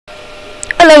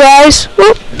Hello guys.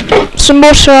 Oh, some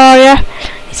more Terraria.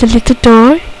 It's a little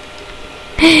door.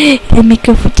 Let me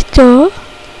go for the door.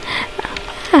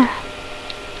 Ah.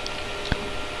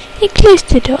 You closed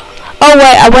the door. Oh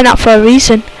wait, I went out for a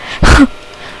reason.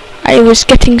 I was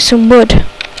getting some wood.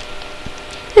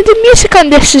 And the music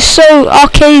on this is so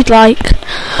arcade-like.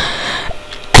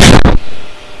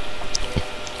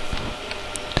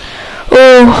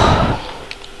 Oh.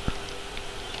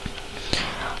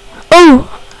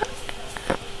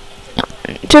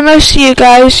 To most of you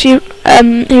guys who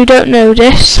don't know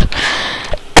this,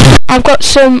 I've got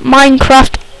some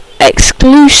Minecraft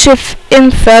exclusive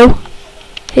info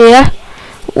here,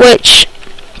 which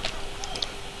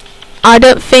I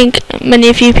don't think many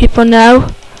of you people know.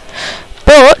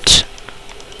 But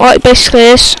what it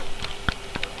basically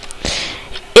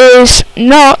is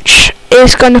Notch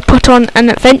is going to put on an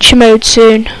adventure mode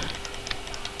soon.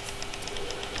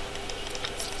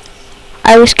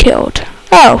 I was killed.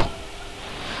 Oh.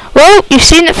 Well, you've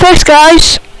seen it first,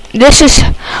 guys. This is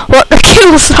what the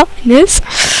kill sign is.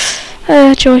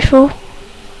 Joyful.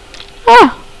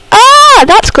 Ah,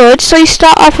 that's good. So you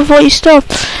start off with all your stuff.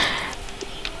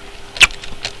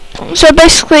 So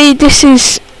basically, this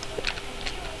is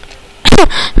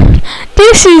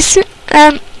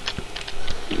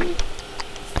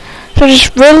so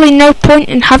there's really no point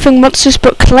in having monsters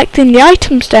but collecting the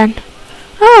items then.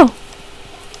 Oh.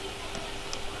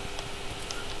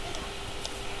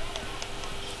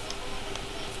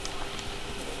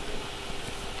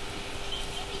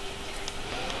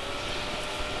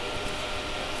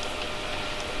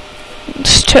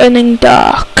 It's turning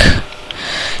dark.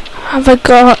 Have I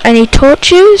got any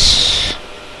torches?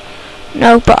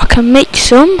 No, but I can make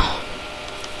some.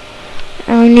 I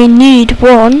only need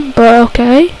one, but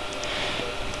okay.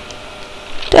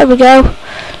 There we go.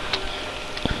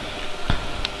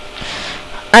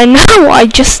 I know, I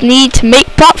just need to make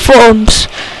platforms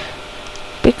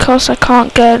because I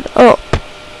can't get up.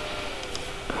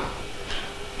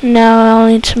 No, I'll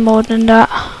need some more than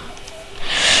that.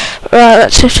 Right,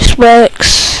 let's see if this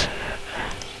works.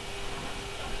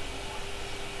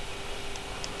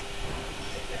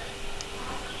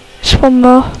 Just one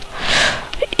more.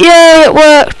 Yay, it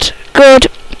worked. Good.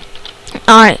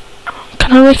 Alright.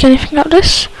 Can I make anything out of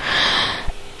this?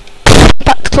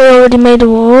 Practically already made a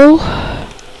wall.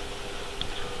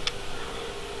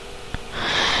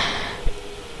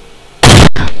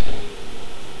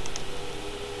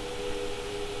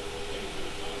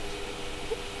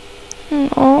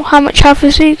 Oh, how much health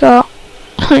has he got?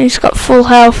 He's got full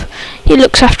health. He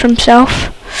looks after himself.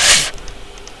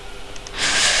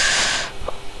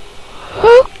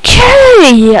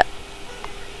 Okay.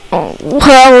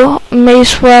 Well, may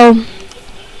as well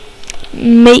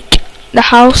make the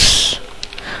house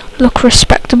look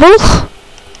respectable.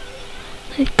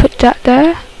 Put that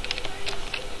there.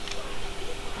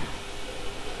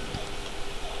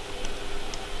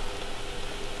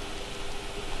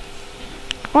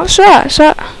 What's that? Is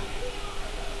that?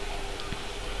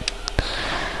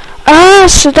 Ah,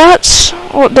 so that's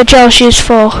what the gel's used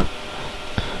for.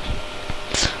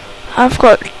 I've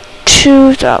got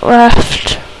 2 that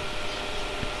left.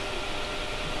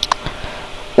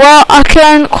 Well, I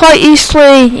can quite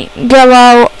easily go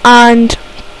out and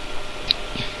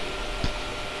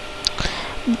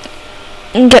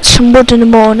get some wood in the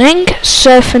morning.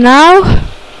 So for now,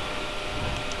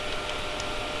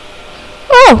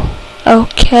 oh.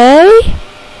 Okay,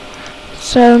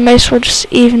 so may as well just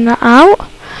even that out.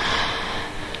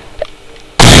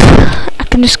 I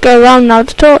can just go around now with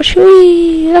the torch.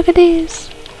 Whee, look at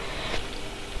this.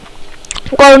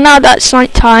 Well, now that it's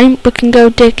night time, we can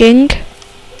go digging.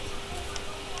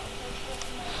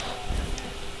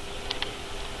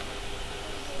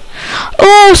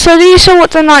 Oh, so these are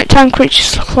what the nighttime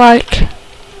creatures look like.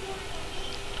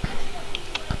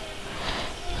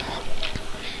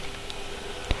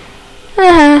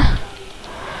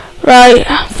 Right,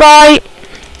 fight.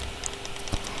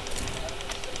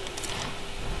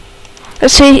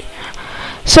 Let's see.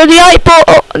 So the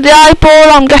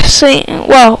eyeball, I'm guessing,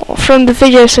 well, from the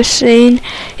videos I've seen,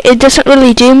 it doesn't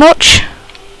really do much.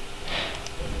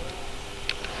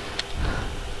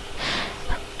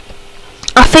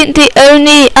 I think the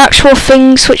only actual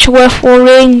things which are worth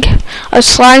worrying are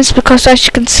slimes, because as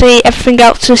you can see, everything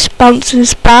else just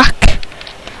bounces back.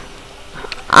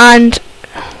 And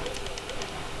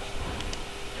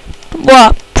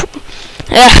well,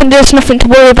 yeah, there's nothing to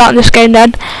worry about in this game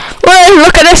then. Whoa,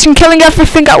 look at this, I'm killing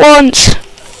everything at once.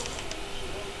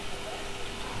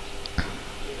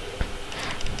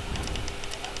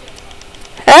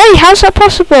 Hey, how's that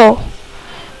possible?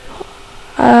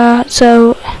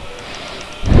 So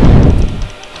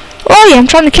Hey, I'm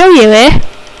trying to kill you here.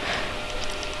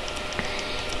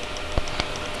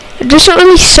 It doesn't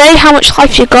really say how much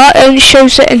life you got, it only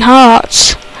shows it in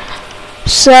hearts.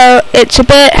 So it's a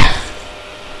bit...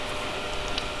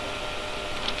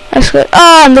 That's good.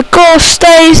 Oh, and the goal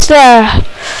stays there.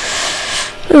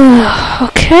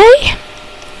 Okay.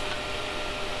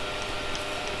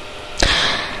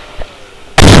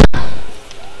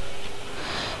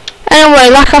 Anyway,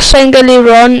 like I was saying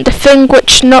earlier on, the thing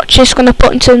which Notch is going to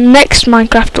put into the next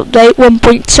Minecraft update,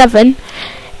 1.7,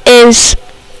 is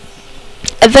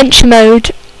adventure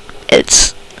mode.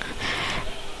 It's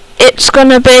going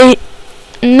to be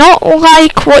not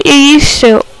like what you're used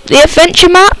to. The adventure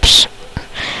maps,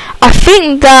 I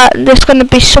think that there's going to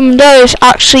be some of those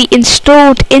actually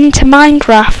installed into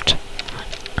Minecraft.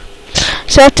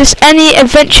 So if there's any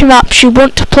adventure maps you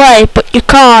want to play but you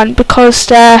can't because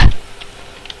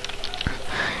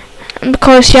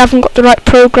you haven't got the right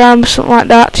program or something like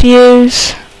that to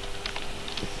use,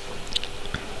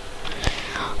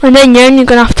 and then you're only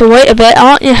going to have to wait a bit,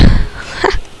 aren't you?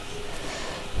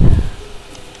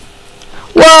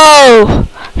 Whoa!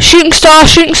 Shooting star,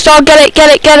 get it, get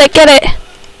it, get it, get it!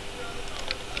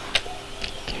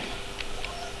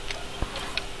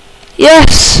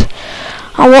 Yes!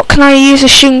 And what can I use a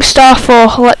shooting star for?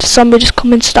 I'll let the zombie just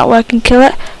come in so that way I can kill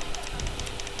it.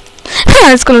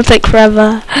 It's gonna take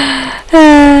forever.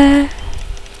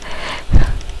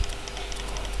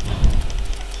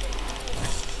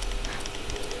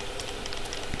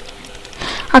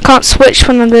 I can't switch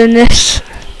when I'm doing this.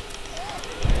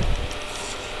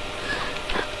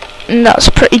 And that's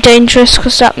pretty dangerous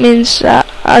because that means that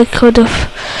I could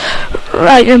have...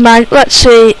 Right, never mind. Let's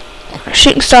see.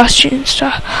 Shooting star, shooting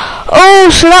star. Oh,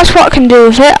 so that's what I can do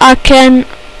with it. I can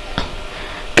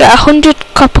get 100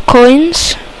 copper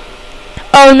coins.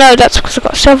 Oh no, that's because I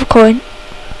got a silver coin.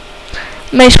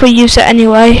 May as well use it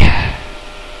anyway.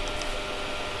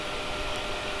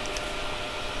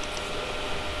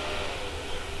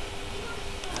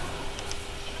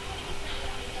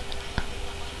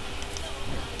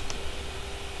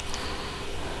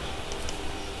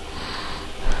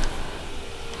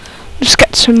 Just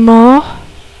get some more.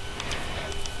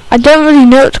 I don't really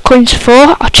know what the coins are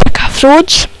for. I'll check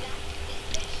afterwards.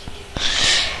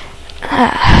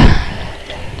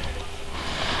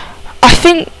 I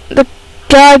think the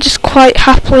guy just quite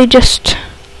happily just...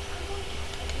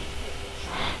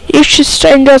 You should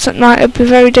stay indoors at night, it'd be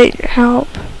very dangerous help.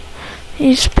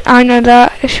 I know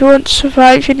that. If you want to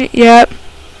survive, you need... Yep.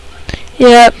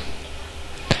 Yep.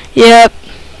 Yep.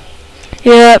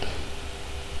 Yep.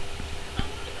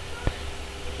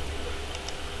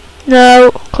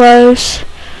 No, close.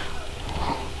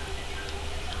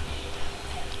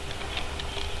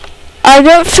 I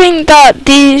don't think that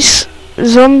these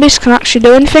zombies can actually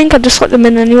do anything. I'll just let them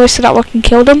in anyway so that I can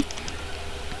kill them.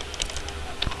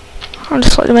 I'll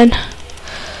just let them in.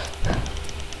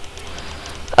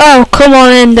 Oh, come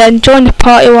on in then. Join the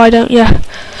party, why don't you?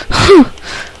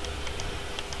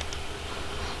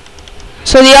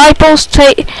 So the eyeballs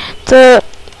take the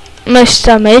most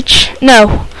damage.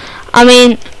 No, I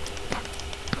mean...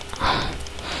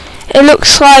 It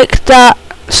looks like that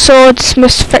sword's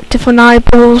most effective on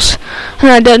eyeballs, and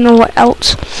I don't know what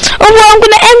else. Oh well, I'm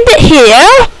gonna end it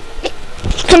here.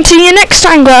 Continue next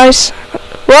time, guys.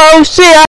 Well, see ya.